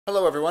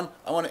Hello everyone,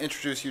 I want to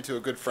introduce you to a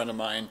good friend of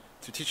mine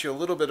to teach you a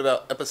little bit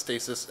about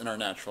epistasis in our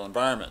natural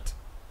environment.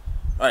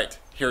 Alright,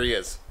 here he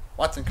is.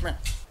 Watson, come here.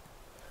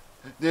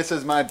 This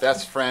is my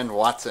best friend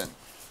Watson.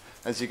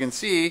 As you can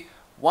see,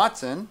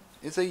 Watson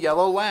is a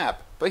yellow lab,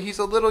 but he's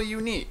a little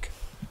unique.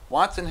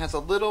 Watson has a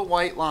little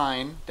white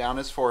line down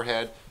his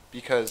forehead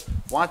because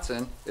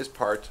Watson is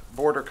part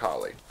border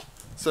collie.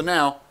 So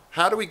now,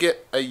 how do we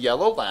get a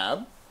yellow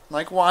lab,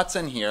 like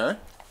Watson here,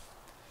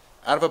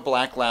 out of a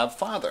black lab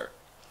father?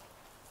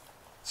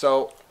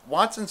 So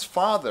Watson's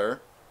father,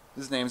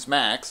 his name's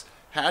Max,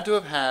 had to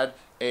have had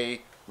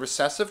a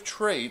recessive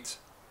trait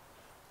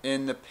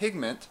in the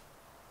pigment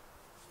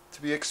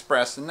to be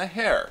expressed in the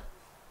hair.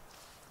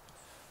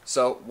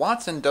 So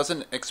Watson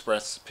doesn't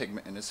express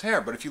pigment in his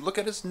hair, but if you look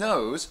at his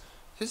nose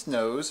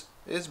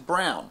is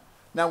brown.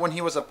 Now when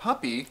he was a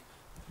puppy,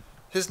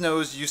 his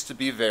nose used to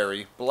be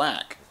very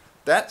black.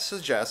 That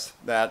suggests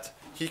that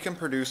he can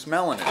produce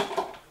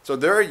melanin. So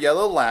there are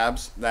yellow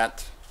labs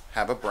that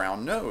have a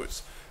brown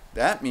nose.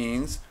 That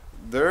means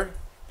their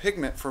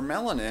pigment for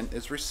melanin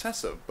is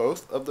recessive.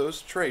 Both of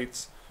those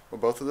traits, or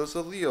both of those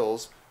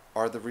alleles,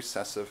 are the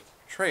recessive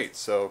traits.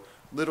 So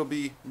little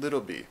b,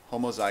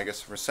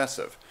 homozygous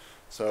recessive.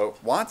 So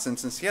Watson,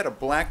 since he had a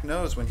black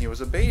nose when he was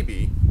a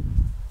baby,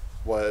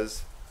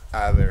 was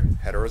either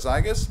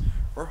heterozygous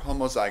or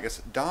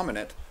homozygous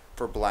dominant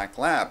for black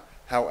lab.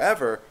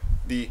 However,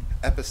 the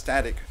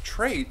epistatic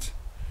trait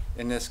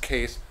in this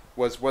case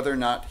was whether or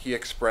not he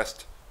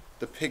expressed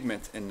the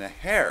pigment in the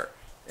hair.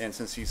 And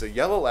since he's a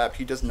yellow lab,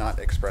 he does not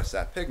express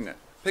that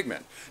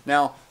pigment.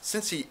 Now,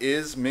 since he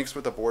is mixed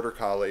with a border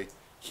collie,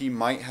 he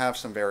might have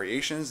some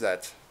variations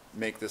that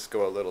make this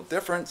go a little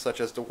different, such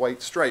as the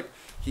white stripe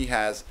he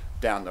has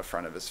down the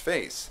front of his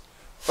face.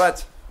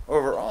 But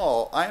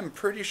overall, I am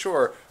pretty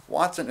sure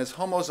Watson is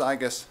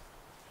homozygous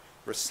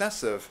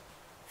recessive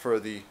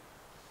for the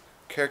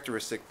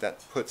characteristic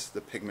that puts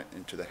the pigment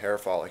into the hair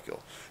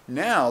follicle.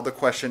 Now the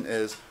question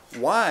is,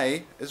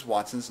 why is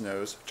Watson's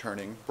nose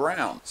turning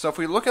brown? So if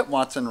we look at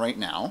Watson right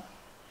now,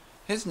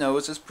 his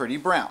nose is pretty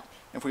brown.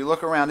 If we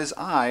look around his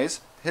eyes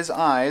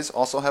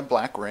also have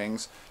black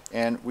rings,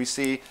 and we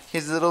see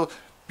his little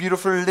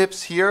beautiful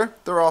lips here,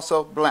 they're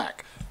also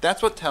black.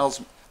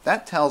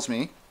 That tells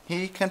me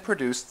he can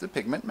produce the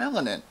pigment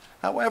melanin.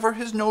 However,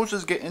 his nose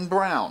is getting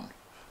brown.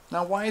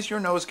 Now why is your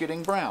nose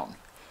getting brown?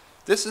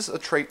 This is a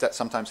trait that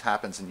sometimes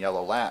happens in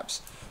yellow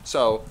labs.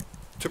 So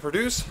to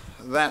produce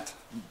that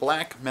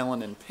black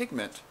melanin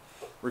pigment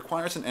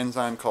requires an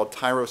enzyme called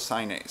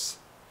tyrosinase.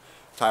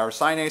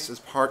 Tyrosinase is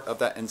part of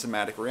that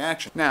enzymatic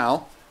reaction.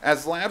 Now,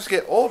 as labs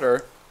get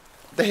older,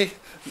 they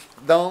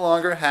no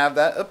longer have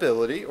that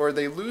ability, or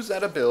they lose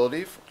that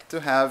ability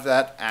to have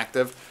that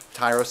active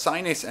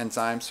tyrosinase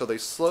enzyme, so they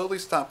slowly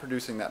stop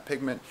producing that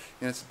pigment,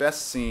 and it's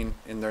best seen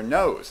in their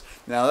nose.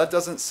 Now that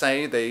doesn't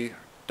say they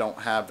don't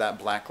have that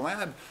black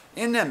lab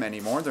in them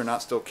anymore. They're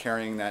not still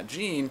carrying that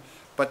gene,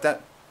 but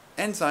that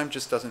enzyme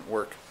just doesn't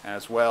work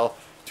as well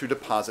to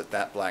deposit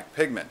that black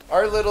pigment.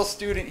 Our little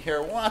student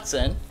here,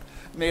 Watson,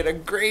 made a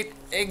great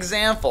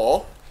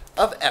example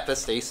of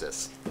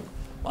epistasis.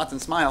 Watson,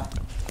 smile.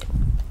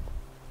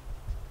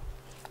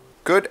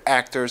 Good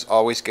actors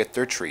always get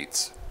their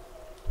treats.